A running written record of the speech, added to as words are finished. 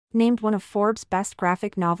Named one of Forbes' Best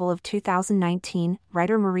Graphic Novel of 2019,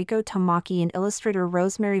 writer Mariko Tamaki and illustrator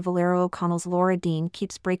Rosemary Valero-O'Connell's Laura Dean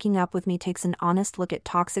Keeps Breaking Up With Me takes an honest look at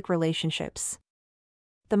toxic relationships.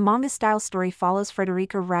 The manga-style story follows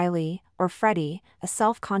Frederica Riley, or Freddie, a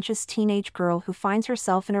self-conscious teenage girl who finds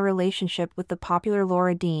herself in a relationship with the popular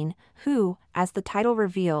Laura Dean, who, as the title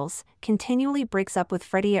reveals, continually breaks up with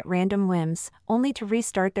Freddie at random whims, only to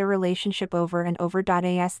restart their relationship over and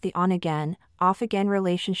over.As. The on-again, off-again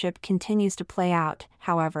relationship continues to play out,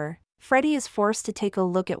 however. Freddie is forced to take a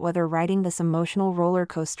look at whether riding this emotional roller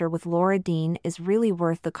coaster with Laura Dean is really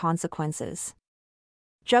worth the consequences.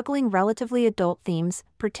 Juggling relatively adult themes,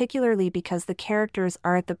 particularly because the characters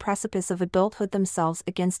are at the precipice of adulthood themselves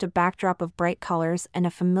against a backdrop of bright colors and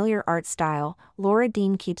a familiar art style, Laura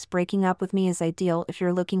Dean Keeps Breaking Up With Me is ideal if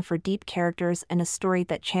you're looking for deep characters and a story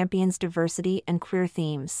that champions diversity and queer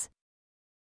themes.